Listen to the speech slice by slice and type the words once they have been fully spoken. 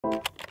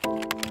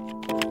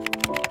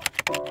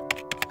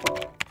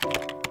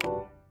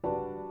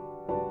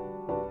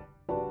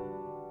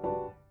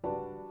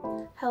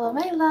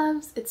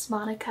loves, it's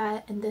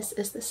Monica, and this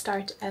is the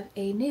start of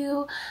a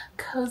new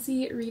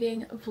cozy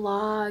reading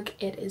vlog.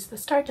 It is the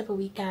start of a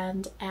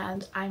weekend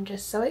and I'm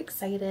just so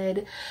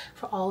excited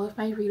for all of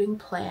my reading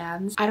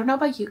plans. I don't know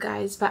about you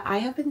guys, but I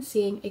have been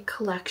seeing a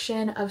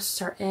collection of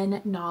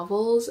certain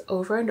novels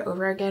over and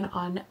over again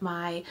on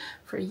my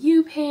For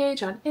You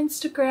page, on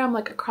Instagram,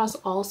 like across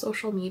all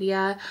social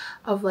media,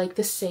 of like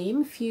the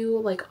same few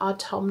like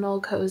autumnal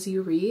cozy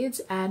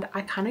reads, and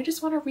I kind of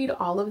just want to read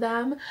all of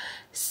them,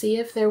 see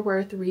if they're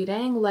worth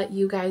reading, let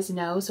you guys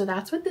know. So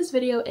that's what this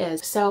video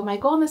is. So my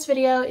goal in this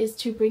video is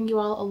to bring you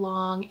all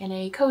along in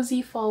a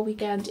cozy fall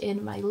weekend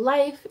in my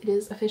life. It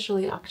is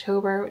officially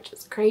October, which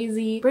is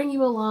crazy. Bring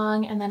you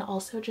along and then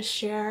also just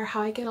share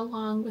how I get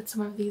along with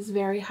some of these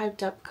very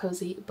hyped up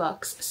cozy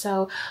books.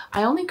 So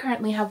I only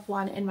currently have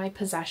one in my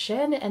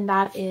possession, and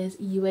that is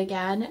You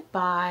Again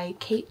by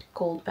Kate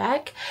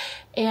Goldbeck.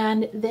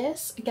 And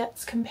this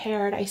gets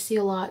compared, I see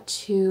a lot,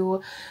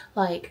 to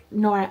like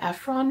Nora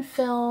Ephron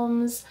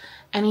films,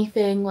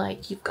 anything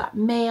like You've Got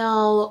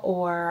Mail,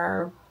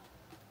 or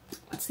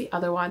what's the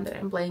other one that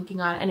I'm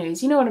blanking on?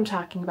 Anyways, you know what I'm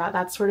talking about.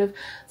 That's sort of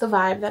the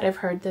vibe that I've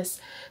heard this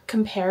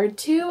compared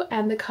to,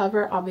 and the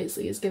cover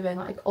obviously is giving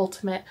like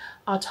ultimate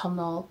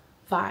autumnal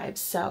vibes.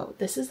 So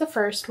this is the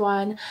first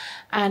one,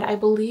 and I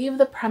believe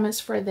the premise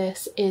for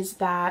this is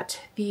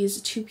that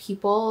these two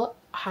people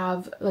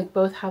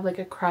both have like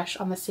a crush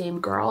on the same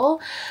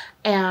girl,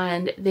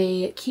 and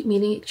they keep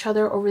meeting each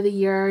other over the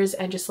years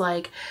and just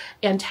like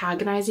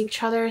antagonize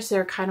each other. So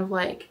they're kind of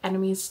like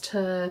enemies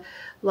to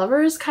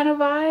lovers kind of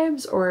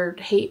vibes, or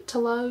hate to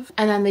love,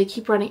 and then they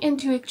keep running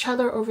into each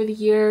other over the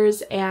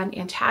years and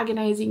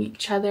antagonizing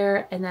each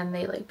other, and then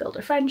they like build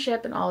a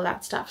friendship and all of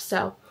that stuff.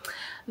 So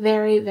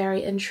very,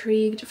 very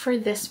intrigued for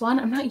this one.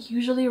 I'm not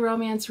usually a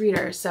romance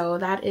reader, so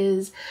that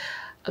is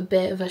a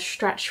bit of a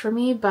stretch for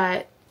me,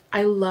 but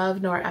I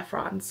love Nora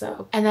Ephron.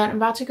 So, and then I'm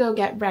about to go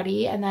get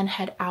ready and then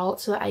head out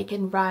so that I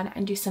can run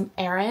and do some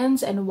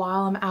errands. And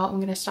while I'm out, I'm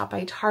going to stop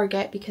by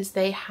Target because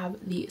they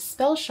have the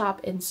Spell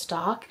Shop in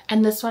stock.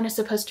 And this one is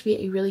supposed to be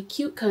a really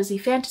cute, cozy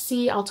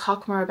fantasy. I'll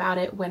talk more about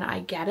it when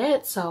I get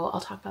it, so I'll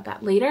talk about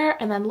that later.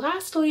 And then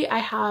lastly, I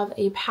have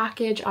a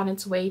package on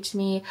its way to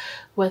me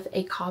with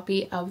a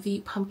copy of the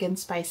Pumpkin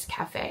Spice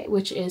Cafe,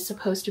 which is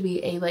supposed to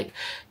be a like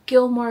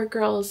Gilmore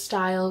Girls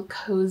style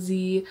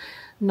cozy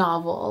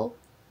novel,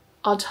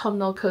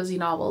 autumnal cozy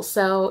novel.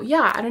 So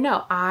yeah, I don't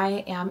know,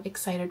 I am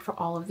excited for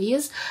all of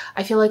these.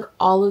 I feel like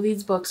all of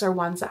these books are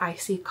ones that I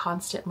see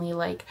constantly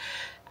like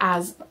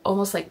as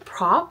almost like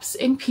props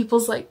in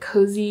people's like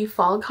cozy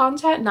fall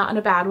content, not in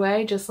a bad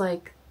way, just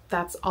like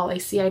that's all I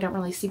see. I don't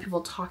really see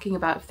people talking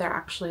about if they're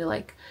actually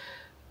like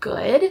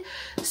good.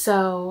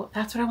 So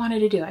that's what I wanted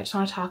to do. I just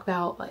want to talk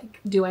about like,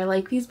 do I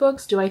like these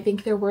books? Do I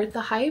think they're worth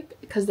the hype?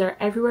 Because they're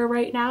everywhere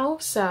right now.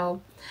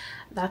 So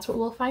that's what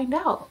we'll find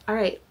out. All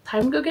right,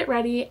 time to go get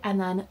ready and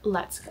then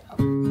let's go.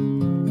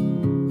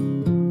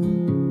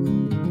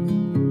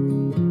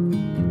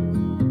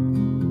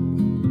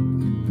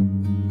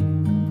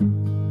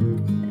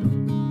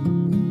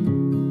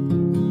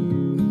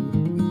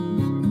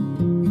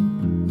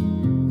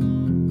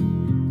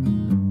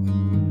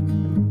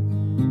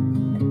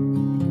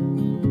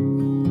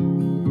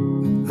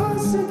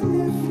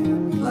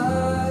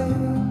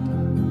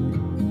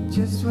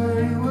 Just where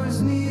it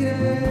was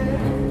needed,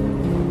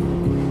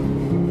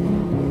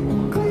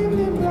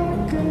 gleaming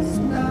black as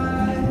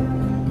night,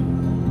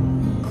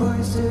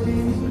 cloistered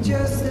in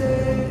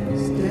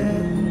injustice,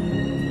 dead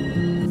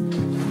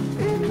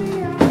in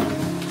the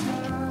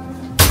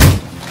aftertime.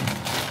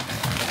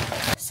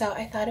 So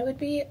I thought it would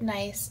be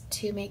nice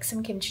to make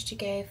some kimchi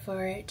jjigae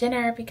for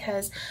dinner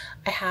because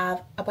I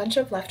have a bunch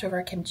of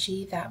leftover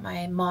kimchi that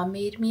my mom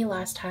made me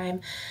last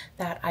time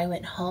that I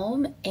went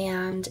home,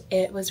 and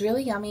it was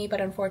really yummy, but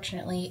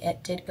unfortunately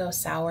it did go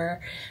sour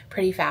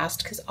pretty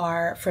fast because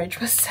our fridge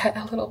was set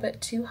a little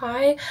bit too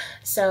high.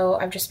 So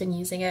I've just been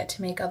using it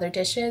to make other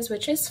dishes,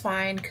 which is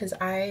fine because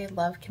I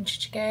love kimchi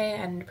jjigae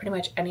and pretty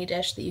much any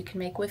dish that you can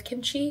make with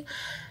kimchi.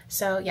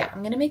 So yeah,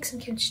 I'm gonna make some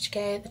kimchi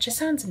jjigae. That just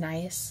sounds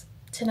nice.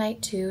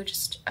 Tonight too,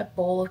 just a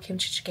bowl of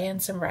kimchi jjigae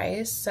and some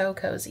rice. So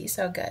cozy,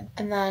 so good.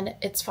 And then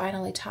it's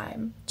finally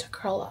time to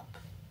curl up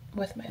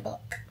with my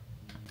book.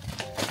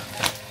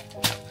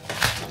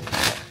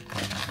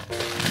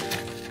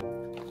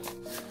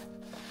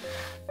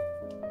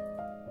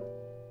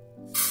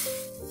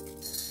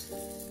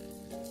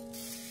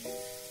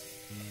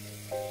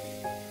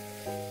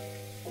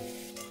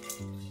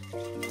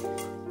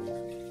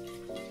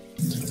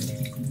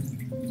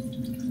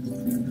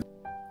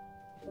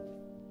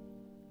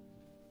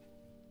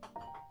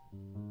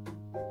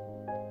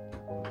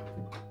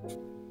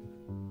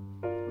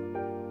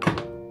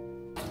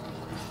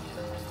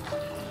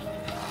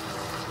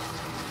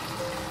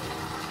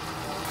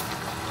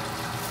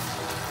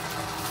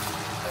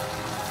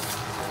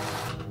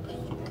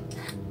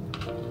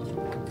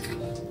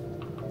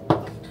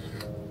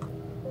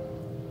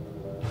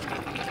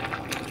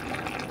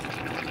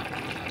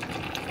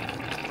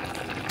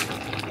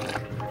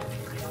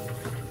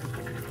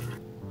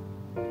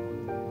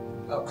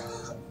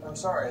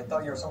 sorry. I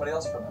thought you were somebody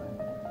else for a minute.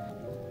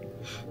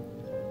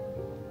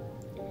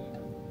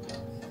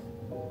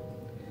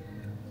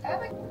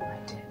 I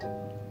did.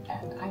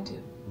 And I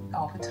do.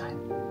 All the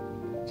time.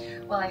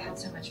 Well, I had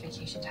so much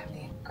vacation time.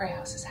 The Grey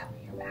House is happy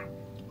you're back.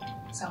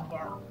 So,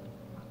 Yeah.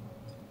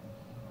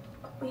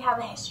 We have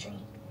a history.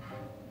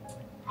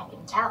 I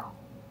can tell.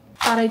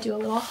 Thought I'd do a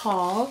little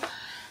haul.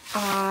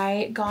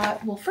 I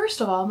got, well,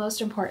 first of all, most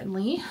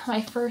importantly,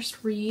 my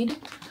first read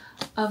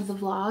of the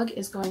vlog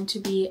is going to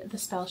be The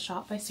Spell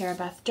Shop by Sarah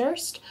Beth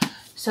Durst.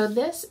 So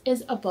this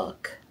is a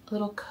book, a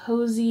little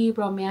cozy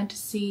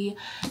romantasy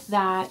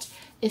that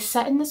is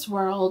set in this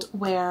world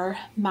where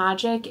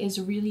magic is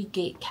really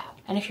gatekept.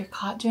 And if you're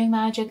caught doing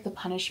magic, the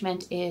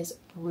punishment is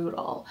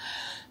brutal.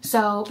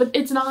 So, but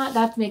it's not,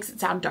 that makes it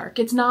sound dark.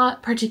 It's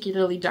not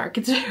particularly dark.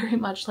 It's very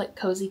much like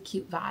cozy,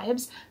 cute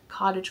vibes,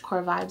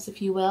 cottagecore vibes,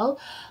 if you will.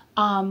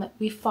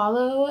 We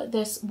follow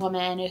this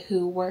woman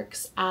who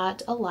works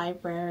at a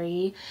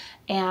library,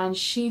 and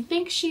she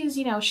thinks she's,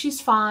 you know, she's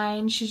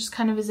fine. She just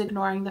kind of is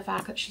ignoring the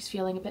fact that she's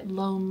feeling a bit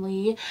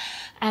lonely.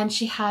 And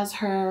she has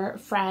her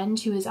friend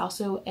who is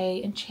also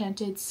a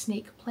enchanted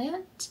snake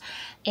plant,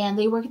 and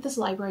they work at this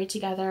library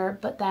together,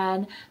 but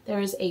then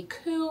there's a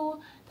coup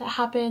that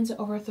happens, it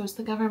overthrows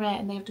the government,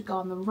 and they have to go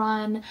on the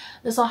run.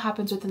 This all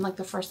happens within like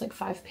the first like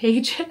 5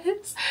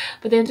 pages,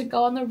 but they have to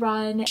go on the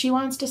run. She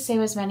wants to save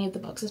as many of the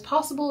books as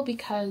possible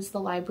because the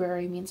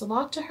library means a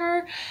lot to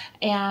her,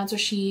 and so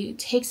she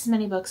takes as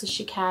many books as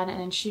she can,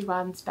 and then she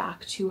runs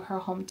back to her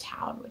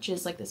hometown, which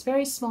is like this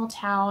very small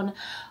town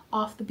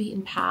off the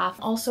beaten path.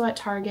 Also at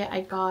Target,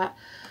 I got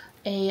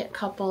a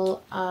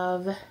couple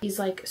of these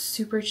like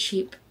super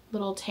cheap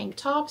little tank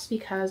tops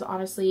because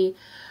honestly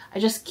I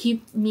just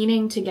keep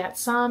meaning to get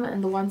some,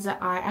 and the ones that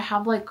I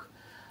have like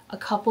a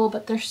couple,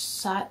 but they're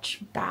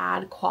such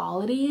bad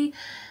quality,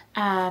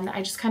 and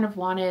I just kind of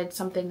wanted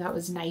something that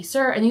was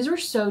nicer. And these were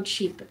so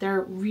cheap, but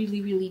they're really,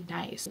 really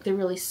nice. They're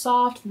really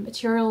soft, the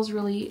material's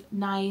really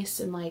nice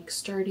and like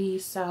sturdy.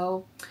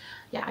 So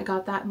yeah, I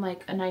got that in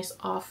like a nice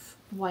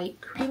off-white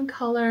cream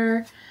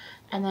color,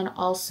 and then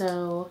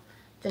also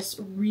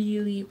this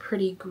really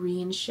pretty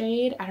green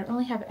shade. I don't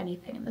really have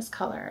anything in this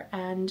color,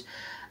 and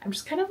I'm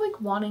just kind of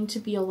like wanting to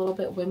be a little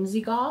bit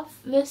whimsy goth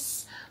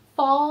this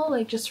fall,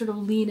 like just sort of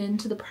lean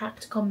into the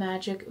practical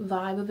magic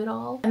vibe of it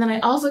all. And then I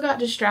also got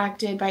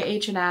distracted by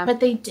H&M, but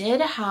they did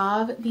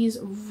have these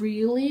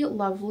really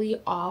lovely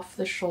off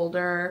the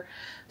shoulder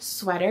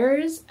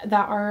sweaters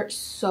that are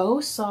so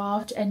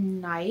soft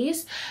and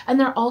nice, and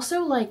they're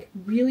also like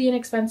really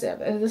inexpensive.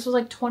 This was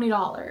like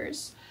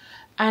 $20.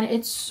 And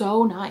it's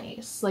so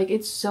nice, like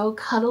it's so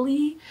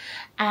cuddly,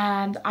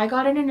 and I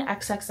got it in an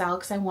XXL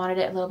because I wanted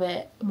it a little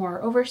bit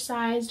more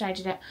oversized. I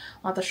didn't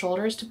want the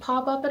shoulders to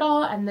pop up at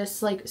all, and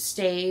this like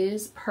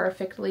stays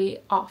perfectly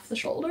off the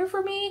shoulder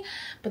for me,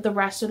 but the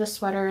rest of the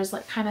sweater is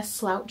like kind of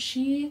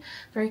slouchy,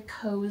 very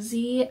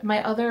cozy.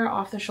 My other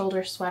off the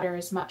shoulder sweater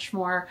is much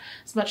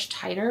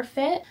tighter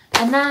fit.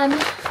 And then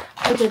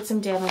I did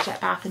some damage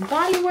at Bath &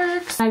 Body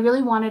Works. I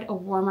really wanted a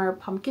warmer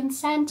pumpkin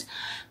scent,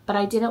 but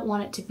I didn't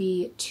want it to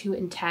be too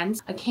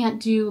intense. I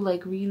can't do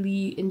like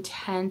really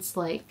intense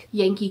like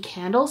Yankee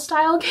Candle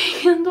style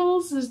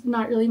candles. It's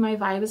not really my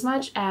vibe as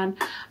much. And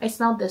I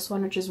smelled this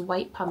one, which is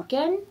white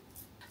pumpkin.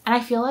 And I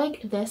feel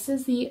like this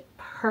is the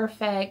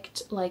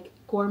perfect like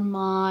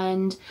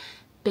gourmand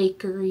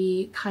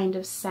bakery kind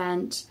of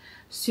scent.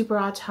 Super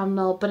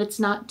autumnal, but it's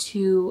not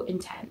too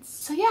intense.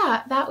 So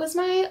yeah, that was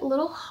my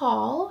little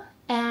haul.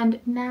 And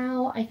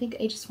now I think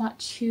I just want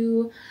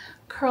to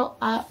curl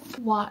up,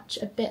 watch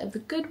a bit of The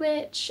Good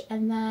Witch,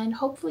 and then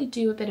hopefully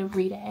do a bit of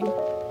reading.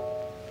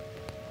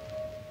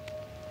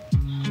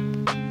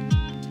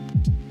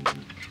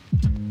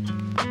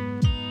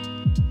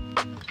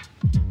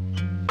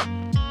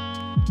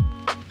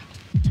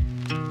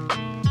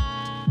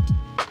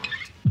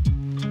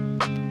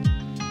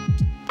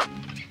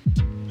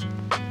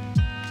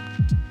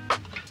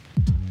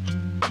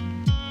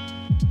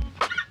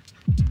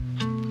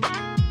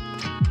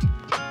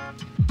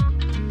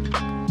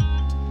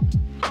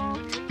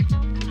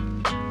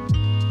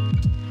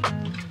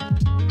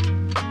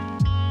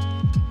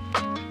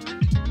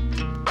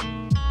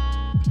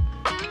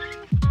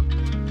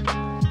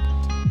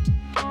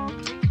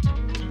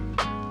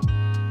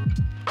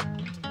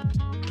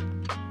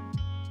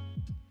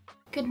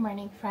 Good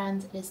morning,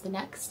 friends. It is the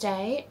next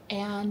day,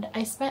 and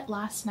I spent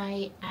last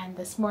night and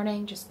this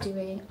morning just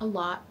doing a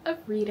lot of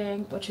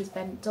reading, which has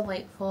been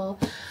delightful.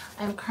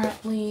 I'm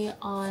currently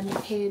on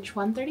page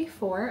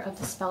 134 of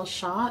The Spell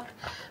Shop,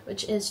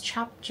 which is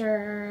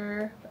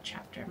chapter, what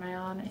chapter am I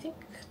on? I think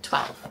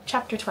 12,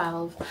 chapter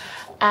 12,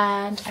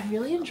 and I'm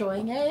really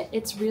enjoying it.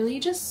 It's really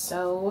just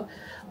so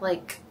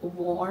like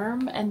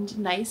warm and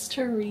nice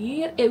to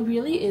read. It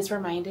really is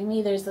reminding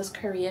me, there's this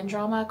Korean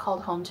drama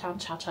called Hometown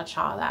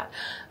Cha-Cha-Cha that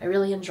I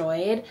really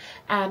enjoyed,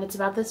 and it's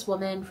about this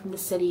woman from the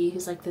city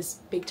who's like this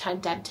big time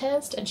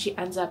dentist, and she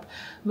ends up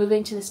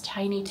moving to this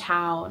tiny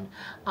town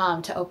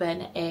to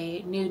open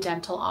a new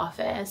dental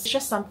office. It's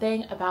just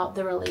something about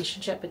the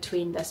relationship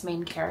between this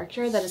main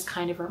character that is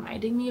kind of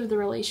reminding me of the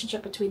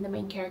relationship between the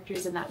main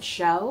characters in that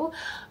show.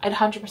 I'd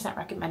 100%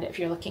 recommend it if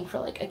you're looking for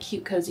like a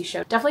cute cozy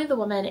show. Definitely the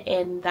woman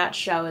in that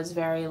show is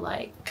very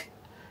like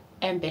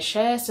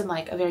ambitious and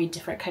like a very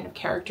different kind of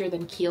character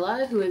than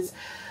Keela, who is,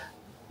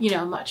 you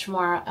know, much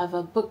more of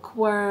a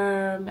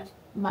bookworm,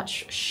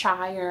 much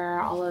shyer,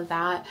 all of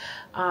that,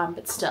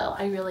 but still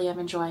I really am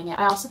enjoying it.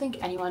 I also think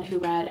anyone who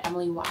read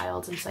Emily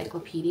Wilde's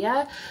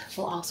Encyclopedia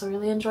will also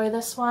really enjoy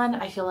this one.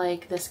 I feel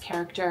like this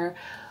character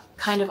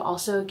kind of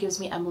also gives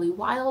me Emily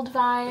Wilde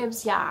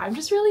vibes. Yeah, I'm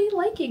just really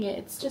liking it.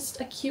 It's just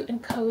a cute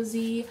and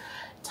cozy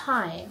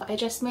time. I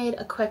just made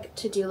a quick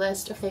to-do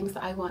list of things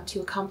that I want to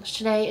accomplish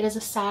today. It is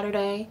a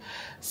Saturday,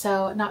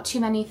 so not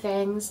too many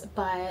things,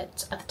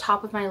 but at the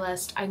top of my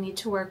list I need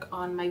to work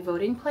on my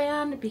voting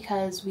plan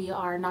because we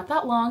are not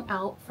that long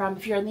out from,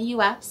 if you're in the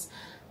US,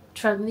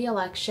 from the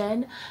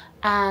election,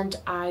 and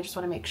I just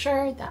want to make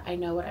sure that I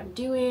know what I'm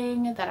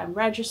doing, that I'm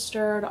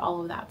registered,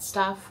 all of that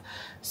stuff.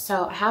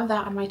 So I have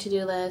that on my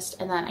to-do list,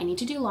 and then I need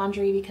to do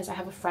laundry because I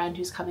have a friend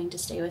who's coming to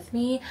stay with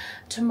me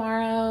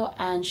tomorrow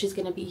and she's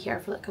going to be here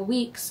for like a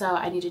week, so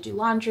I need to do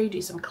laundry,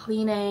 do some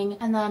cleaning,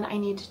 and then I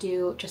need to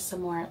do just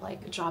some more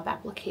like job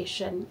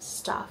application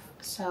stuff.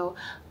 So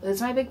those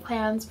are my big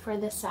plans for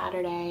this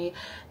Saturday,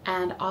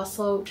 and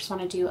also just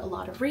want to do a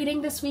lot of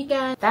reading this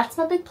weekend. That's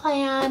my big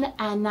plan,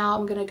 and now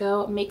I'm gonna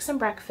go make some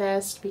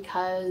breakfast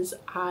because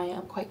I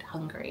am quite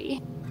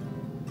hungry.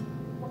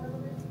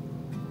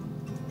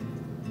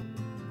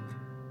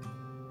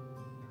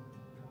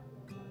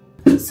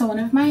 So one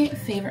of my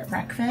favorite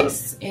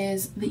breakfasts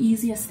is the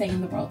easiest thing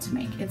in the world to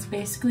make. It's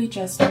basically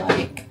just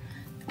like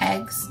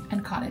eggs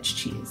and cottage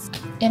cheese.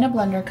 In a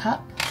blender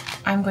cup,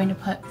 I'm going to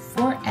put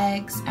 4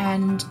 eggs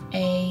and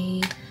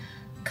a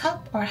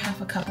cup or half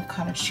a cup of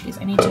cottage cheese.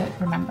 I need to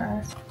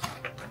remember.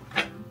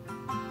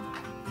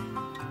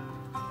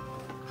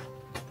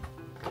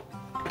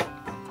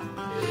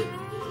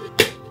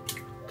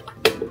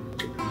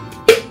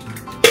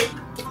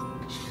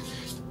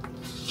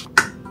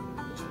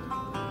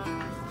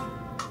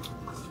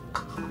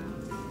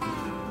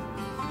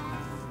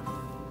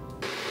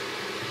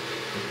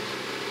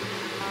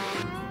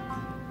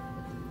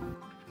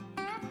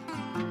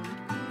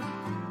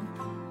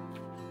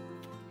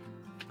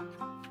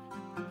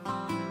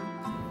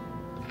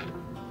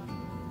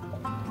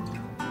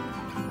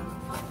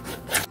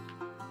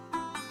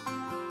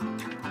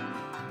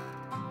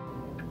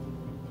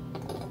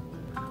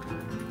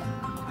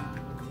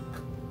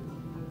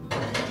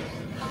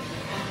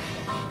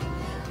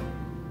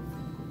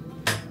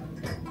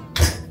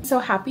 So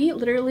happy,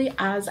 literally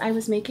as I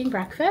was making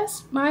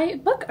breakfast, my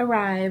book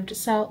arrived.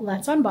 So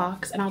let's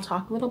unbox and I'll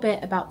talk a little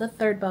bit about the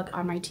third book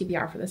on my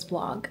TBR for this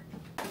vlog.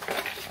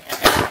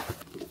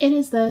 It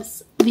is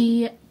this,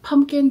 the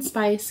Pumpkin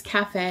Spice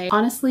Cafe.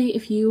 Honestly,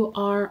 if you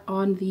are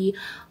on the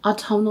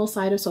autumnal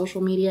side of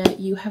social media,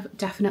 you have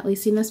definitely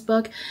seen this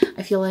book.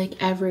 I feel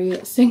like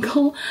every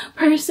single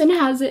person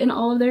has it in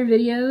all of their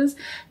videos,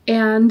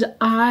 and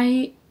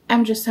I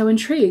am just so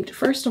intrigued.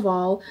 First of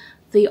all,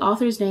 the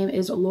author's name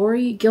is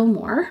Lori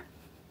Gilmore,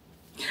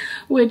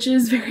 which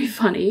is very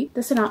funny.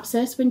 The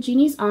synopsis: when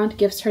Jeannie's aunt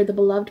gifts her the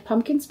beloved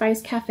Pumpkin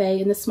Spice Cafe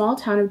in the small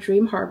town of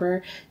Dream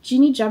Harbor,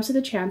 Jeannie jumps at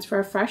the chance for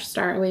a fresh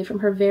start away from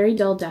her very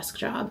dull desk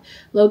job.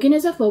 Logan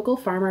is a local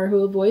farmer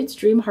who avoids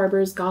Dream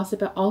Harbor's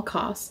gossip at all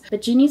costs,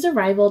 but Jeannie's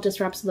arrival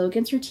disrupts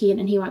Logan's routine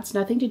and he wants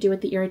nothing to do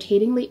with the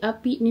irritatingly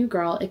upbeat new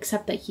girl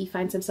except that he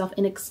finds himself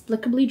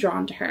inexplicably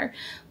drawn to her.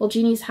 Will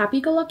Jeannie's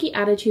happy-go-lucky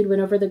attitude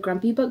win over the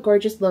grumpy but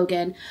gorgeous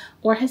Logan,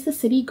 or has the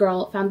city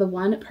girl found the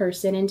one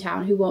person in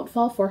town who won't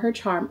fall for her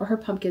charm or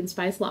her pumpkin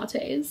spice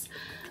lattes?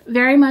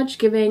 Very much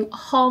giving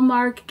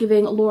Hallmark,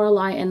 giving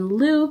Lorelai and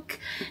Luke,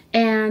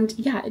 and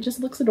yeah, it just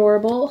looks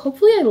adorable.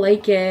 Hopefully I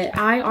like it.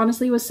 I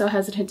honestly was so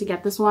hesitant to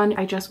get this one.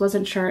 I just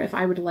wasn't sure if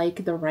I would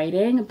like the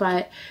writing,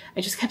 but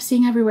I just kept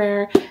seeing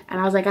everywhere and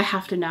I was like, I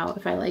have to know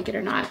if I like it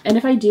or not. And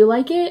if I do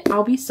like it,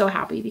 I'll be so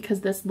happy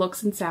because this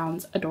looks and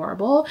sounds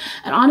adorable.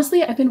 And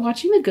honestly, I've been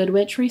watching The Good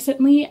Witch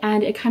recently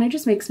and it kind of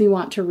just makes me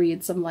want to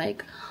read some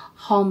like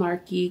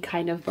Hallmarky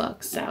kind of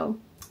books. So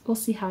we'll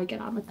see how I get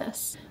on with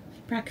this.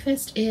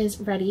 Breakfast is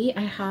ready.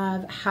 I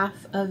have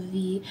half of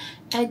the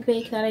egg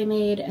bake that I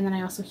made, and then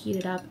I also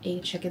heated up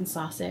a chicken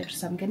sausage.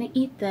 So I'm gonna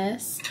eat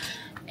this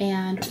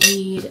and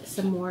read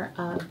some more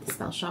of The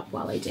Spell Shop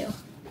while I do.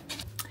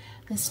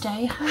 This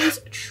day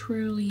has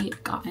truly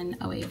gotten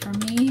away from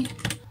me.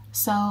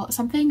 So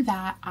something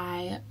that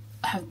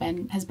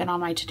has been on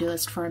my to-do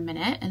list for a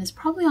minute and is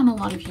probably on a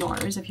lot of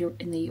yours if you're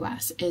in the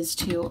US, is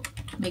to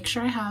make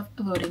sure I have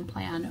a voting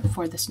plan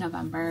for this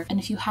November. And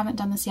if you haven't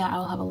done this yet,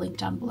 I'll have a link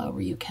down below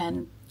where you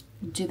can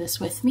do this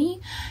with me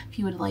if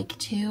you would like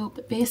to.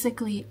 But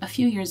basically, a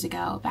few years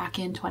ago, back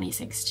in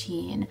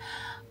 2016,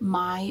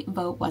 my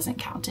vote wasn't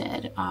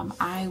counted.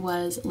 I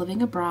was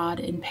living abroad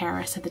in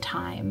Paris at the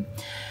time,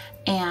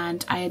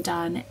 and I had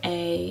done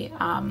a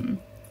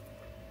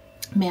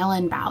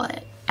mail-in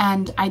ballot,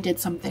 and I did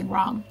something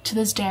wrong. To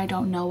this day, I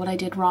don't know what I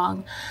did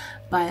wrong,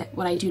 but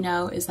what I do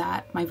know is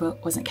that my vote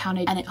wasn't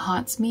counted, and it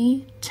haunts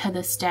me to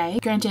this day.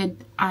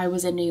 Granted, I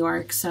was in New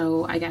York,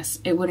 so I guess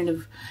it wouldn't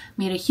have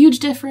made a huge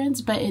difference,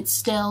 but it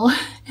still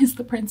is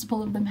the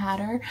principle of the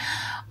matter.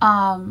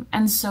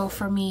 And so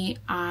for me,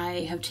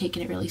 I have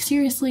taken it really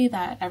seriously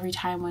that every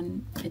time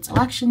when it's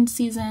election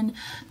season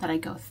that I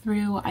go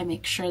through, I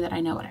make sure that I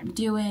know what I'm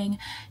doing.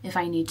 If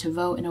I need to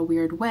vote in a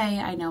weird way,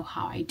 I know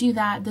how I do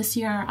that. This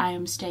year, I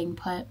am staying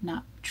put,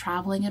 not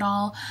traveling at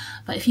all.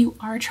 But if you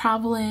are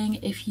traveling,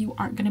 if you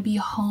aren't going to be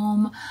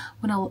home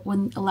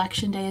when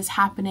election day is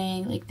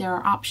happening, like, there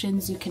are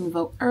options. You can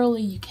vote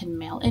early, you can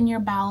mail in your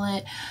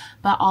ballot,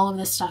 but all of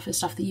this stuff is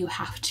stuff that you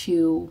have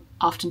to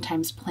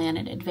oftentimes plan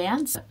in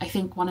advance. I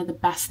think one of the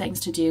best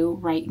things to do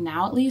right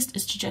now, at least,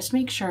 is to just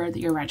make sure that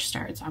you're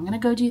registered. So I'm going to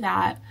go do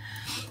that.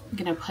 I'm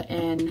going to put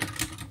in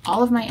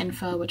all of my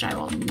info, which I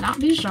will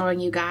not be showing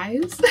you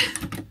guys.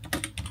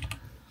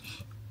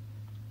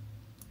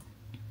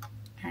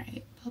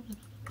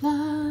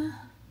 Blah.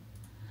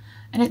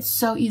 And it's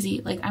so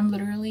easy. Like, I'm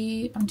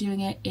doing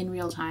it in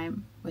real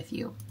time with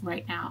you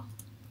right now.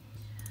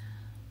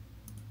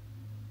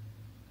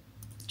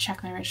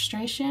 Check my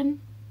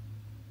registration,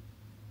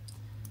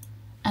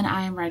 and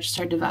I am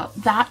registered to vote.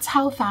 That's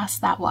how fast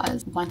that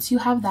was. Once you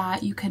have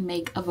that, you can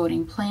make a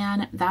voting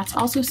plan. That's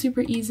also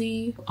super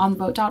easy. On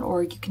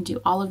vote.org, you can do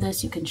all of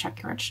this. You can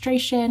check your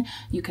registration.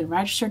 You can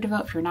register to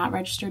vote if you're not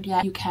registered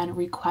yet. You can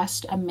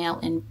request a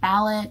mail-in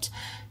ballot,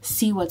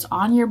 see what's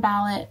on your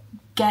ballot,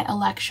 get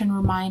election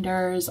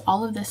reminders,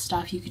 all of this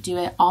stuff. You could do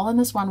it all on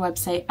this one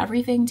website.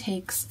 Everything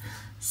takes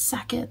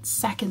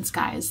seconds,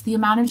 guys. The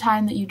amount of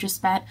time that you just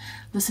spent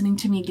listening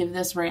to me give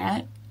this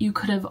rant, you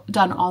could have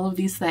done all of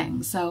these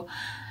things. So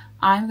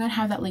I'm going to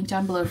have that link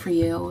down below for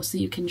you so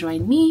you can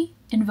join me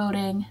in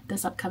voting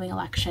this upcoming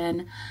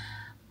election.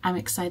 I'm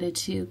excited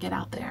to get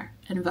out there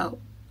and vote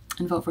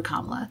for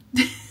Kamala.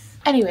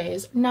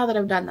 Anyways, now that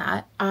I've done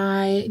that,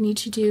 I need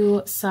to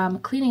do some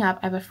cleaning up.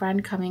 I have a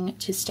friend coming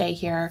to stay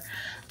here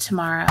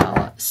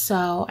tomorrow,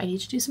 so I need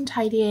to do some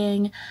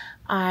tidying.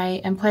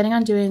 I am planning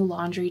on doing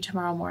laundry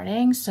tomorrow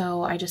morning,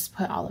 so I just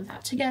put all of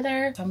that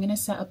together. So I'm gonna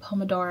set a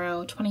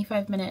Pomodoro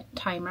 25-minute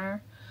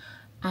timer,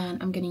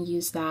 and I'm gonna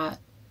use that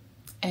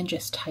and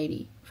just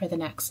tidy for the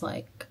next,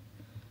 like,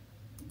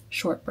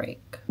 short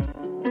break.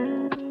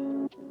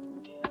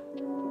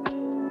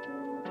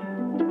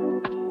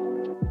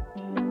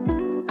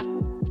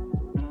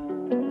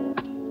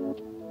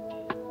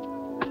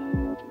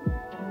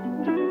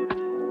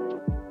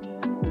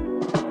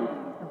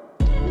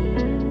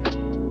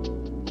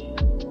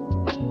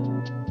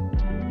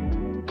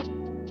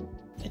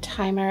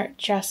 Timer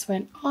just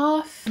went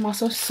off. I'm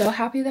also so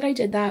happy that I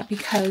did that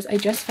because I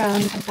just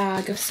found a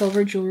bag of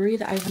silver jewelry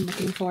that I've been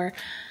looking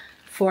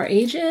for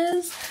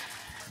ages,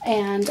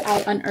 and I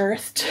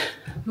unearthed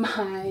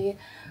my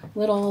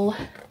little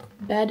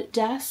bed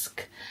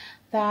desk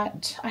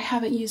that I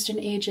haven't used in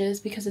ages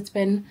because it's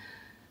been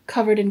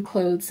covered in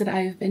clothes that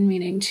I've been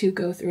meaning to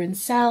go through and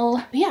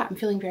sell. But yeah, I'm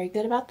feeling very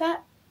good about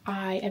that.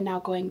 I am now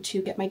going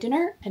to get my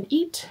dinner and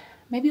eat,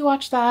 maybe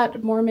watch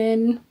that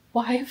Mormon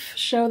wife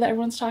show that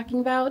everyone's talking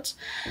about,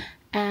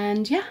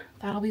 and yeah,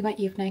 that'll be my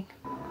evening.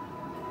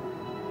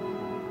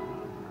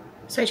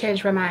 So I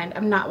changed my mind.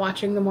 I'm not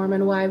watching the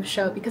Mormon Wives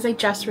show because I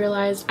just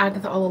realized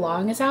Agatha All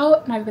Along is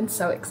out, and I've been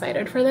so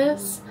excited for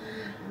this.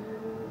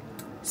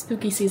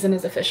 Spooky season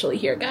is officially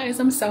here, guys.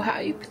 I'm so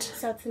hyped.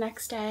 So it's the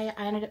next day.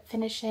 I ended up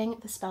finishing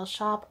the spell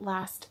shop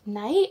last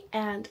night,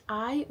 and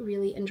I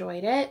really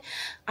enjoyed it.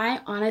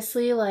 I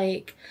honestly,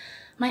 like,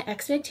 my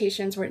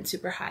expectations weren't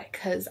super high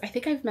because I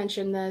think I've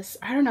mentioned this.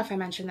 I don't know if I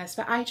mentioned this,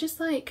 but I just,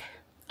 like,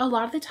 a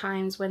lot of the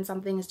times when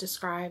something is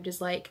described as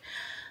like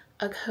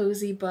a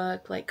cozy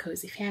book, like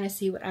cozy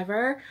fantasy,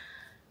 whatever,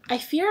 I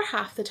fear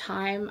half the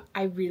time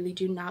I really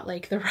do not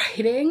like the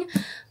writing,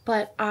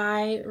 but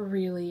I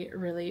really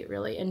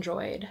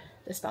enjoyed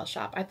the spell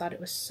shop. I thought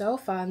it was so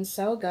fun,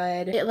 so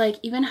good. It, like,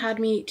 even had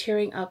me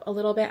tearing up a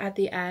little bit at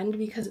the end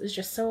because it was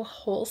just so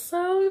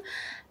wholesome.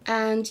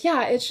 And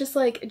yeah, it's just,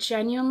 like,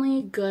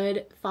 genuinely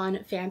good,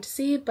 fun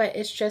fantasy, but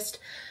it's just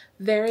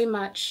very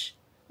much,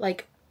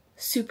 like,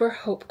 super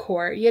hope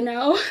core, you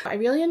know? I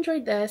really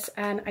enjoyed this,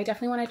 and I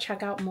definitely want to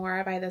check out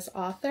more by this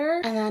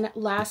author. And then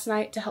last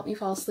night, to help me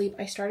fall asleep,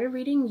 I started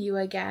reading You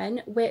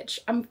Again,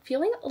 which I'm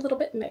feeling a little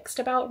bit mixed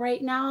about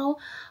right now.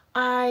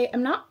 I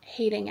am not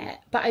hating it,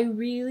 but I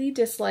really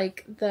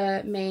dislike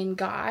the main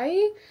guy,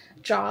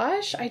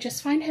 Josh. I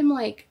just find him,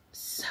 like,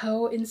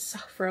 so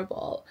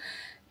insufferable,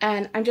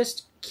 and I'm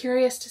just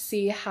curious to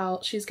see how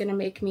she's gonna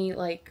make me,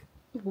 like,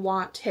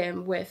 want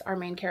him with our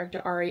main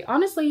character Ari.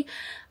 Honestly,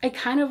 I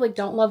kind of, like,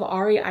 don't love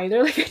Ari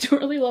either. Like, I don't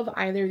really love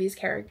either of these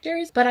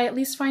characters, but I at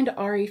least find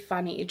Ari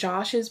funny.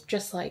 Josh is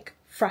just, like,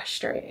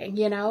 frustrating,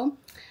 you know?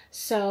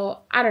 So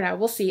I don't know,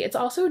 we'll see. It's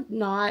also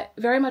not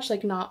very much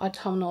like not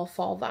autumnal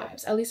fall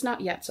vibes, at least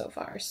not yet so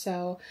far.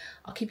 So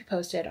I'll keep you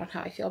posted on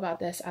how I feel about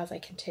this as I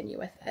continue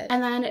with it.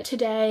 And then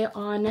today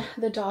on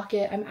the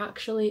docket, I'm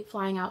actually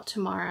flying out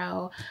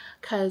tomorrow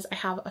because I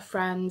have a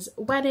friend's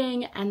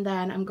wedding, and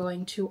then I'm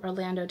going to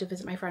Orlando to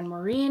visit my friend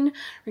Maureen.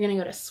 We're gonna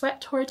go to Sweat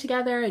Tour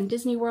together and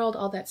Disney World,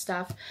 all that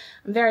stuff.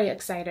 I'm very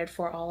excited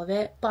for all of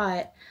it,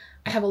 but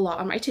I have a lot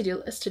on my to-do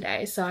list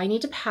today. So I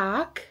need to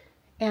pack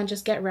and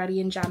just get ready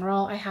in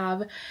general. I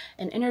have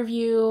an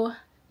interview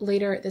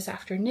later this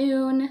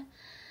afternoon,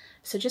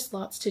 so just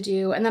lots to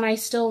do. And then I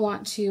still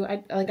want to,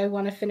 I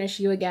want to finish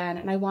You Again,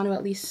 and I want to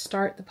at least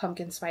start the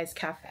Pumpkin Spice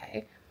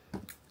Cafe.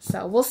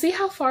 So we'll see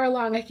how far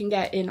along I can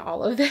get in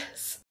all of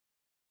this.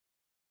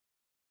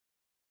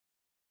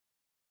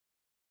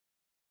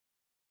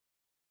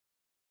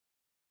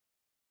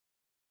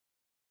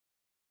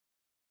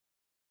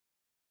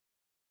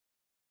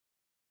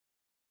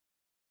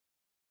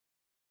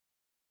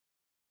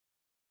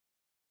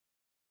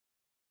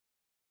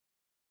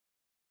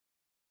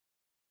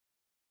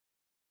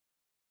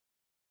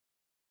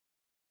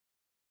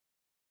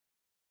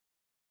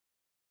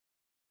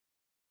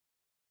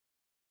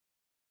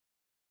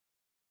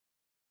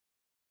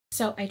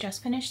 So I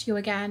just finished You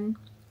Again,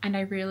 and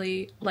I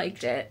really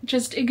liked it.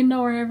 Just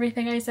ignore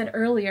everything I said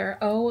earlier.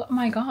 Oh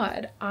my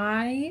god,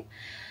 I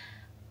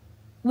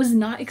was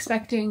not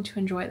expecting to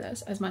enjoy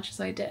this as much as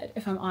I did,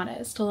 if I'm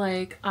honest.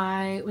 Like,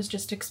 I was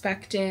just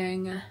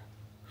expecting,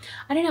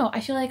 I don't know, I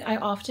feel like I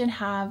often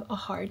have a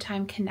hard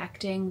time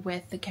connecting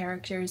with the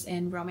characters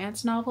in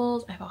romance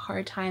novels. I have a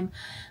hard time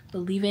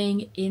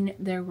believing in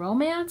their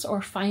romance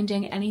or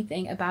finding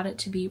anything about it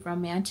to be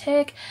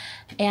romantic.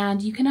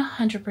 And you can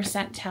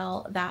 100%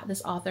 tell that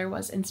this author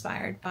was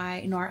inspired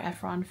by Nora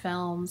Ephron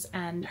films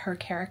and her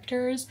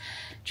characters,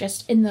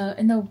 just in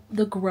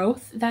the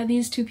growth that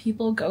these two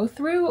people go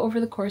through over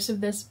the course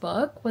of this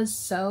book was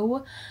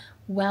so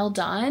well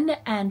done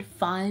and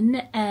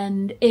fun,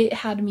 and it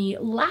had me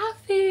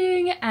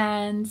laughing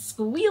and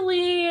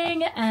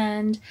squealing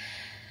and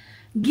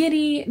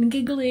giddy and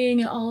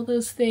giggling and all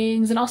those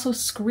things, and also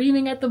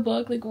screaming at the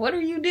book like, what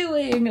are you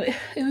doing?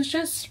 It was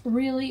just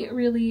really,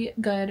 really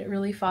good,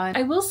 really fun.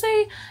 I will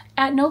say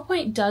at no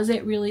point does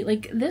it really,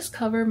 like, this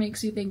cover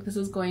makes you think this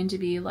is going to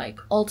be like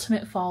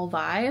ultimate fall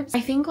vibes. I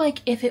think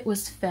like if it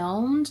was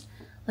filmed,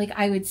 like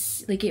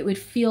it would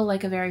feel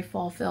like a very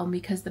fall film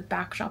because the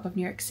backdrop of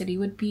New York City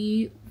would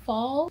be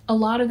fall. A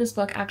lot of this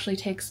book actually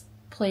takes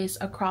place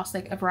across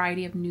like a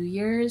variety of New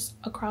Year's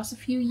across a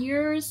few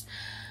years.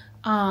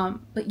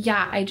 But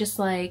yeah, I just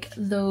like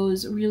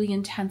those really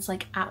intense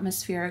like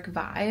atmospheric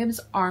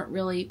vibes aren't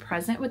really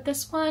present with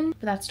this one,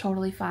 but that's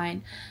totally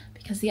fine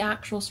because the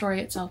actual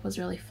story itself was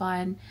really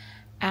fun.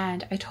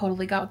 And I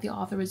totally got what the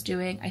author was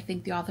doing. I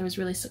think the author was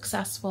really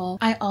successful.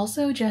 I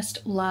also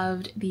just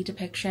loved the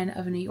depiction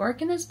of New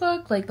York in this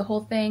book. Like, the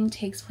whole thing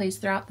takes place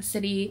throughout the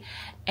city,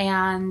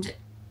 and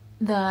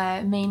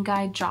the main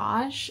guy,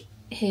 Josh,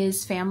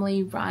 his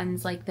family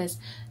runs like this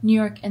New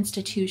York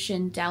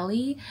institution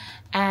deli.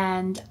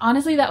 And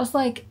honestly, that was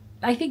like,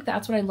 I think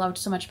that's what I loved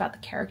so much about the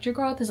character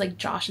growth, is like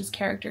Josh's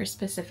character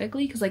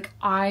specifically, because like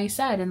I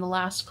said in the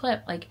last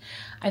clip, like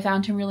I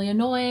found him really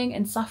annoying,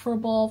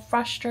 insufferable,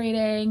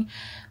 frustrating,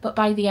 but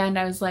by the end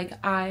I was like,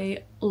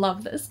 I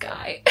love this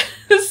guy.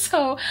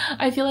 So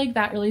I feel like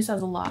that really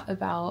says a lot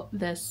about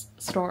this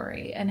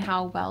story and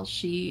how well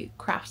she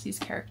crafts these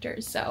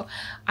characters. So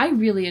I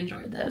really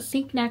enjoyed this. I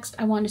think next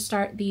I want to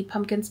start the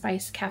Pumpkin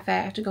Spice Cafe.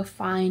 I have to go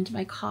find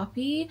my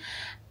copy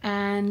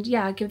and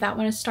yeah, give that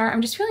one a start.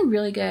 I'm just feeling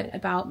really good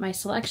about my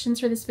selections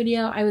for this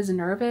video. I was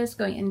nervous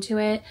going into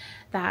it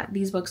that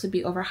these books would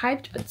be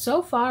overhyped, but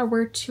so far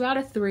we're 2 out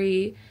of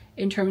 3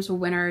 in terms of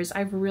winners.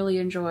 I've really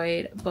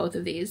enjoyed both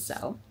of these,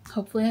 so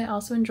hopefully I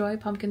also enjoy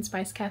Pumpkin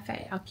Spice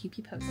Cafe. I'll keep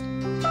you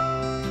posted.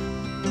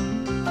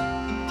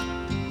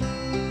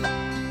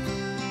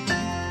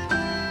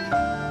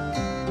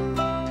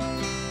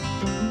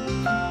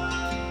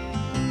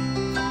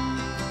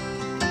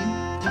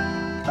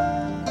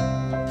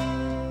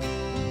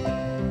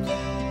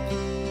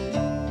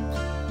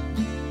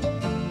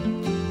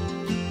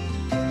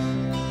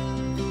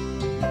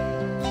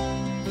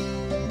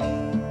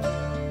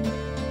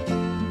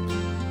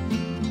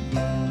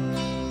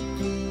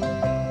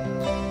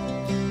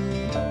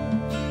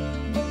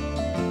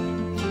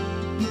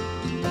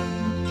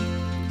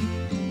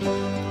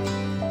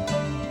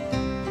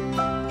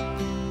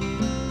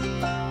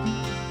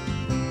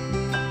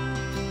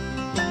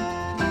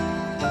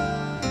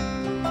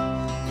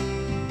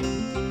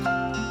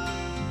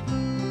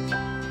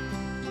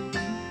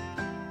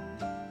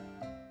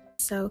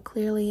 So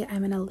clearly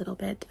I'm in a little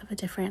bit of a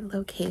different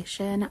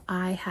location.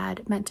 I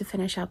had meant to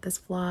finish out this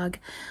vlog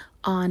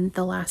on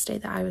the last day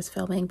that I was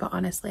filming, but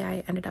honestly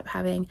I ended up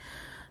having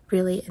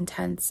really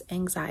intense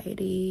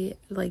anxiety,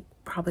 like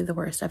probably the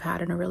worst I've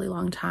had in a really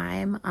long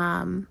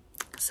time.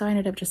 So I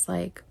ended up just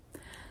like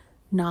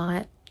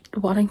not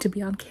wanting to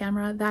be on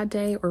camera that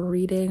day or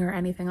reading or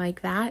anything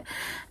like that.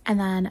 And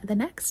then the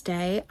next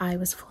day I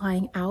was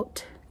flying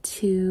out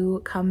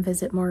to come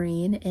visit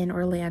Maureen in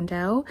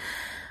Orlando,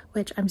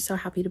 which I'm so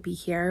happy to be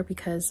here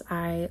because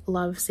I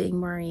love seeing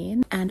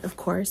Maureen. And of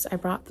course I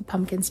brought the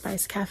Pumpkin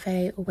Spice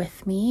Cafe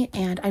with me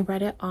and I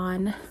read it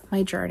on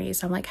my journey,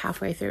 so I'm like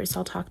halfway through, so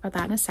I'll talk about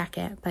that in a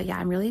second. But yeah,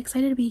 I'm really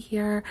excited to be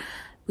here.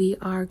 We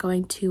are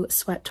going to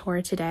Sweat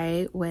Tour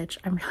today, which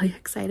I'm really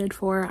excited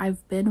for.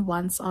 I've been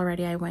once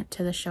already. I went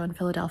to the show in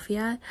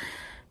Philadelphia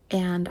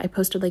and I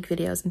posted like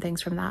videos and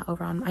things from that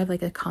over on, I have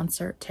like a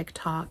concert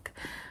TikTok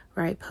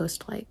where I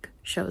post like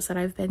shows that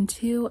I've been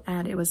to,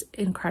 and it was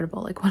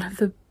incredible. Like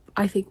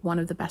I think one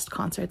of the best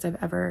concerts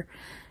I've ever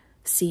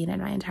seen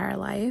in my entire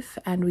life.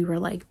 And we were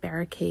like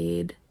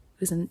barricade.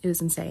 It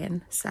was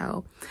insane.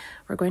 So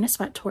we're going to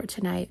Sweat Tour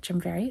tonight, which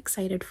I'm very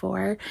excited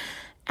for.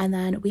 And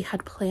then we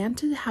had planned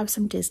to have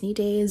some Disney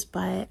days,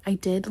 but I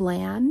did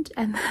land.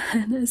 And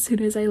then as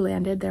soon as I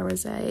landed, there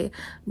was a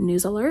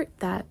news alert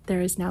that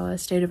there is now a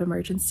state of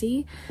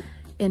emergency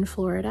in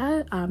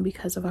Florida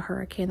because of a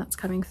hurricane that's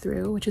coming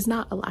through, which is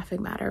not a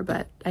laughing matter,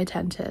 but I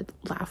tend to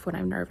laugh when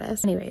I'm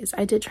nervous. Anyways,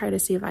 I did try to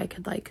see if I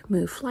could like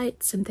move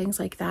flights and things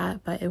like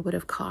that, but it would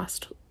have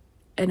cost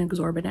an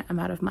exorbitant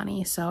amount of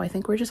money. So I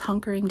think we're just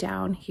hunkering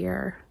down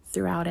here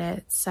throughout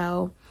it.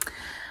 So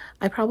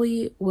I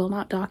probably will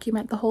not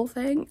document the whole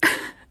thing.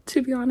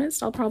 To be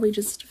honest, I'll probably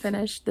just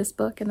finish this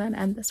book and then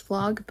end this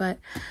vlog, but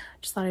I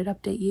just thought I'd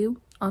update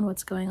you on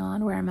what's going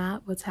on, where I'm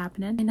at, what's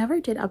happening. I never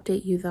did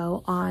update you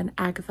though on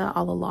Agatha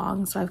All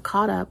Along, so I've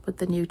caught up with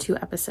the new 2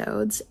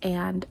 episodes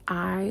and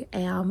I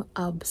am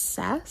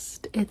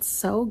obsessed. It's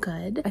so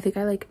good. I think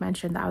I like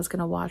mentioned that I was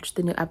gonna watch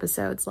the new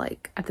episodes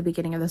like at the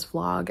beginning of this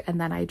vlog, and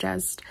then I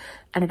just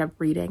ended up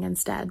reading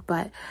instead,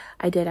 but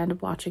I did end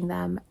up watching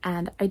them,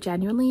 and I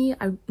genuinely,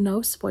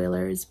 no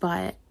spoilers,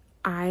 but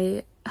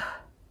I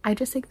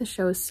just think the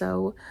show is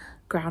so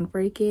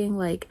groundbreaking.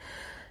 Like,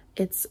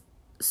 it's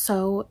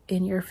so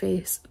in your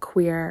face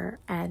queer,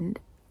 and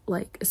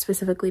like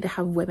specifically to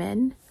have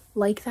women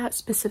like that,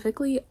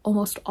 specifically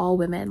almost all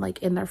women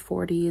like in their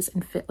 40s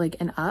and fit like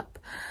and up,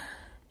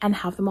 and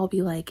have them all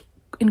be like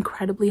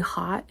incredibly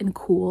hot and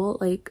cool.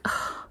 Like,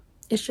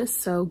 it's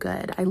just so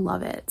good. I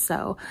love it.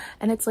 So,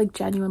 and it's like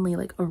genuinely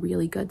like a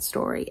really good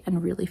story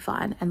and really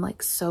fun and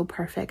like so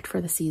perfect for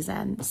the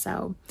season.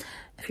 So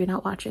if you're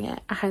not watching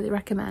it, I highly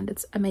recommend.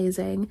 It's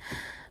amazing.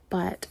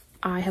 But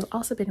I have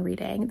also been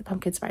reading The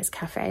Pumpkin Spice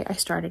Cafe. I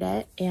started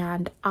it,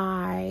 and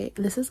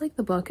this is like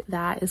the book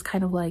that is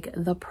kind of like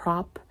the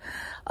prop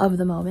of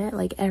the moment.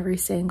 Like every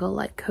single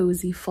like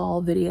cozy fall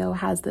video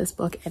has this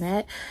book in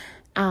it.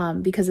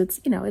 Because it's,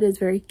 you know, it is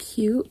very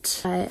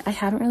cute, but I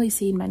haven't really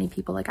seen many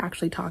people like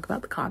actually talk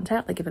about the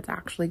content, like if it's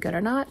actually good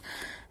or not.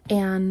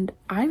 And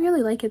I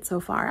really like it so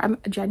far. I'm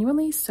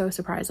genuinely so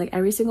surprised. Like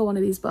every single one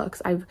of these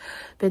books, I've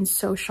been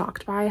so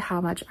shocked by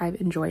how much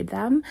I've enjoyed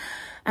them.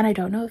 And I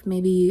don't know if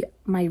maybe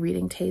my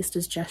reading taste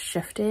is just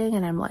shifting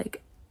and I'm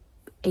like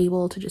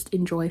able to just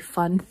enjoy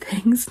fun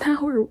things now,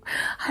 or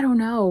I don't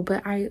know,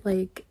 but I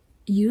like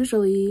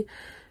usually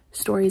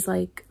stories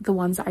like the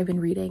ones that I've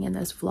been reading in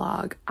this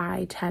vlog,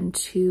 I tend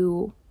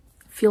to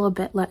feel a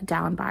bit let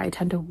down by, I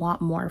tend to want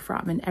more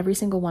from, and every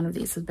single one of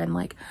these has been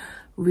like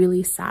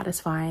really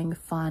satisfying,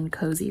 fun,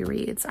 cozy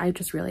reads I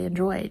just really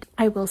enjoyed.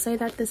 I will say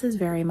that this is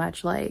very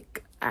much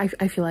like, I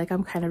feel like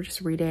I'm kind of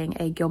just reading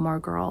a Gilmore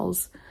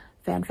Girls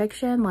fan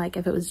fiction. Like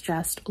if it was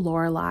just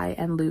Lorelai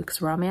and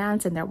Luke's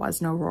romance and there was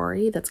no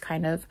Rory, that's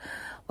kind of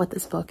what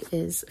this book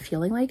is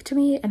feeling like to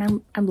me,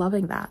 and I'm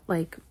loving that.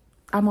 Like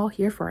I'm all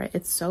here for it.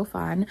 It's so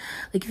fun.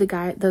 Like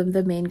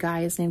the main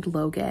guy is named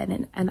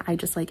Logan, and I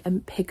just like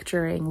am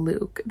picturing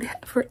Luke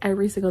for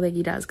every single thing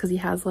he does, because he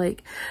has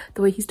like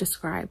the way he's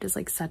described is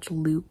like such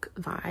Luke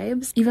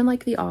vibes. Even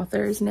like the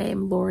author's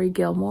name, Lori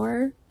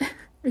Gilmore,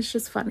 it's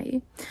just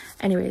funny.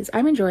 Anyways,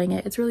 I'm enjoying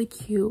it. It's really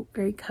cute,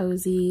 very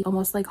cozy,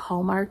 almost like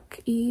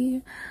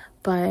Hallmark-y,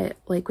 but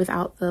like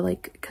without the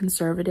like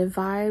conservative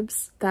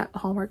vibes that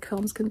Hallmark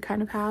films can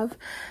kind of have.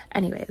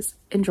 Anyways,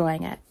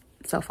 enjoying it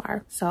so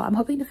far. So I'm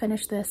hoping to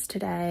finish this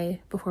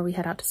today before we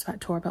head out to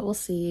Sweat Tour, but we'll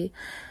see.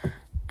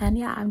 And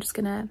yeah, I'm just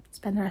gonna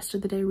spend the rest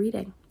of the day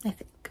reading, I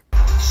think.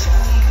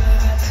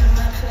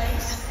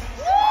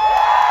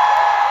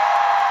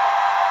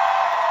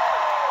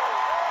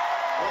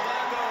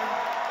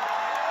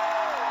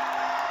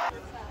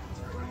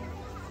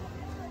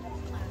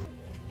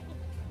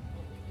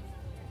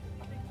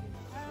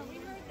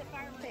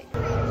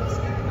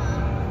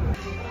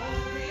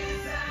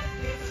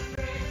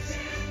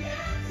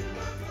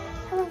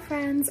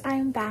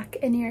 I'm back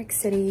in New York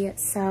City.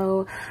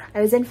 So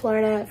I was in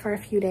Florida for a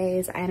few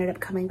days. I ended up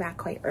coming back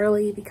quite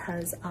early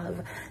because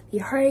of the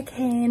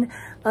hurricane.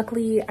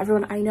 Luckily,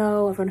 everyone I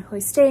know, everyone who I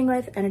was staying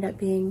with, ended up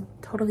being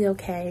totally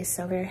okay.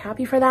 So very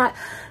happy for that.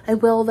 I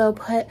will though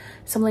put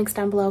some links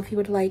down below if you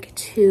would like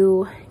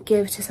to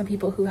give to some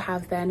people who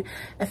have been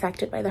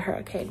affected by the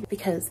hurricane,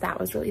 because that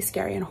was really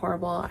scary and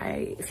horrible.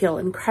 I feel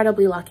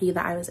incredibly lucky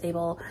that I was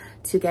able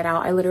to get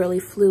out. I literally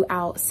flew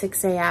out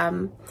 6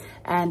 a.m.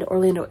 and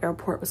Orlando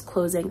airport was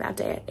closing that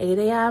day at 8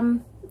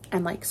 a.m.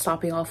 and like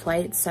stopping all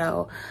flights.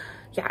 So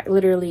yeah, I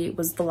literally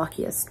was the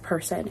luckiest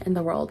person in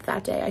the world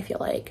that day, I feel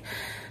like.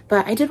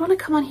 But I did want to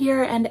come on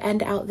here and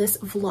end out this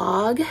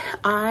vlog.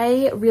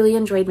 I really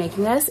enjoyed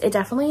making this. It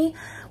definitely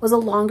was a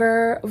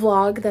longer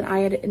vlog than I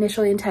had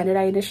initially intended.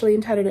 I initially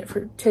intended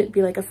it to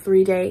be like a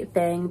 3-day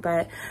thing,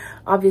 but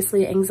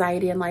obviously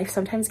anxiety in life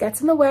sometimes gets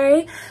in the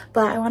way.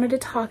 But I wanted to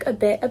talk a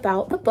bit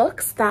about the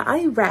books that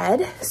I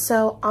read.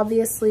 So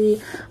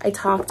obviously I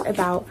talked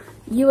about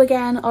You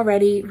Again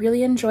already,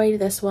 really enjoyed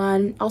this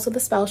one. Also The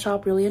Spell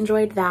Shop, really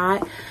enjoyed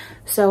that.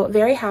 So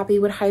very happy,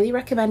 would highly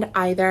recommend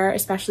either,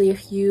 especially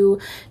if you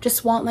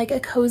just want like a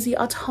cozy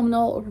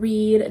autumnal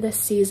read this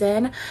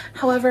season.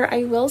 However,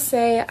 I will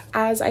say,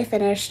 as I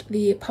finished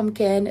the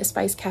Pumpkin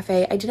Spice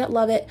Cafe, I didn't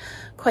love it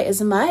quite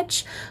as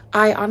much.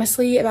 I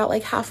honestly, about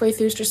like halfway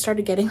through, just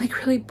started getting like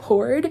really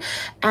bored.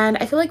 And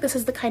I feel like this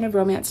is the kind of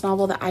romance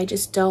novel that I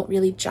just don't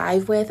really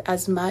jive with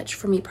as much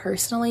for me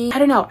personally. I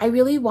don't know, I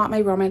really want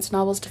my romance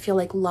novels to feel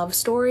like love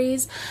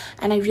stories,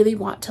 and I really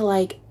want to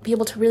like be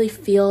able to really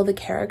feel the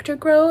character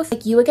growth.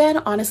 Like You Again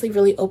honestly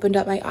really opened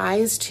up my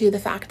eyes to the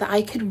fact that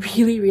I could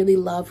really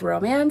love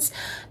romance,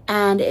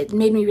 and it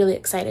made me really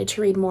excited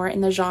to read more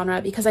in the genre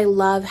because I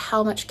love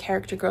how much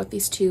character growth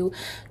these two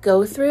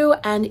go through.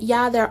 And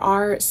yeah, there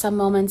are some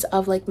moments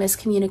of like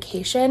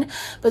miscommunication,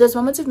 but those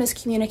moments of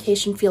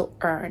miscommunication feel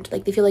earned.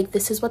 Like they feel like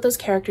this is what those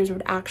characters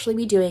would actually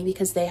be doing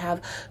because they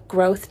have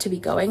growth to be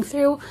going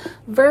through,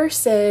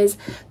 versus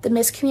the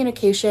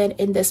miscommunication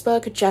in this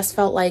book just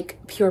felt like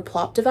pure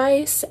plot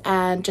device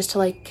and just to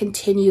like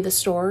continue the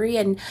story.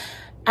 And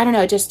I don't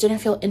know, it just didn't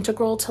feel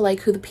integral to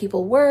like who the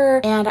people were.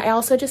 And I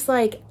also just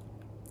like,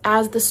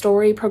 as the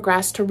story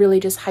progressed to really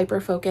just hyper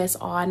focus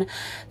on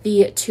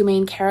the two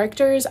main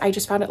characters, I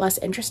just found it less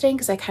interesting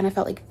because I kind of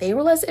felt like they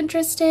were less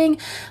interesting.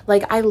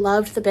 Like I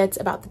loved the bits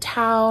about the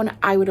town.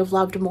 I would have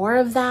loved more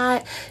of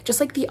that.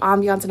 Just like the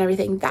ambiance and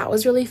everything, that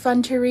was really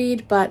fun to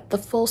read, but the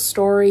full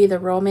story, the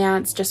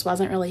romance just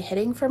wasn't really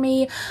hitting for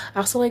me. I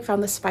also like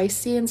found the spice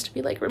scenes to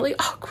be like really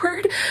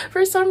awkward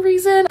for some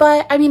reason,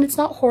 but I mean, it's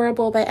not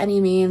horrible by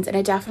any means, and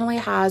it definitely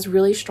has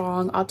really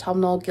strong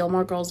autumnal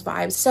Gilmore Girls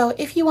vibes. So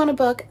if you want a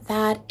book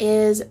that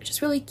is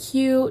just really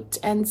cute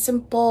and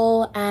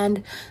simple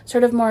and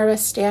sort of more of a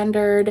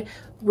standard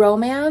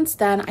romance,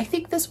 then I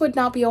think this would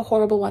not be a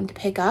horrible one to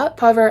pick up.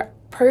 However,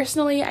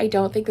 personally, I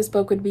don't think this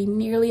book would be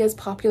nearly as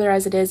popular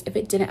as it is if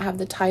it didn't have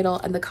the title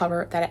and the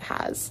cover that it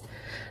has.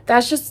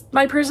 That's just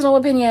my personal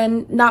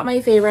opinion, not my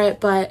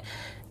favorite, but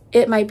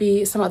it might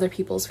be some other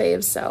people's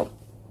faves. So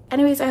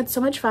anyways, I had so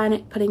much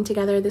fun putting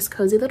together this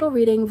cozy little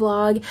reading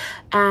vlog,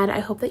 and I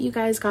hope that you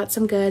guys got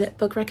some good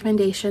book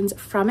recommendations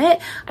from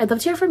it. I'd love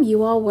to hear from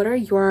you all. What are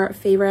your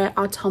favorite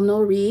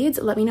autumnal reads?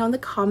 Let me know in the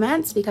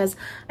comments, because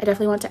I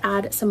definitely want to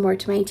add some more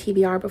to my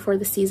TBR before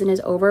the season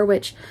is over,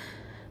 which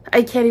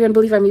I can't even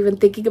believe I'm even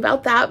thinking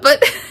about that.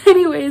 But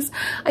anyways,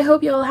 I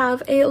hope you all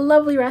have a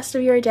lovely rest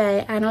of your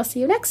day, and I'll see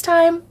you next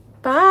time.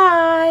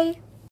 Bye!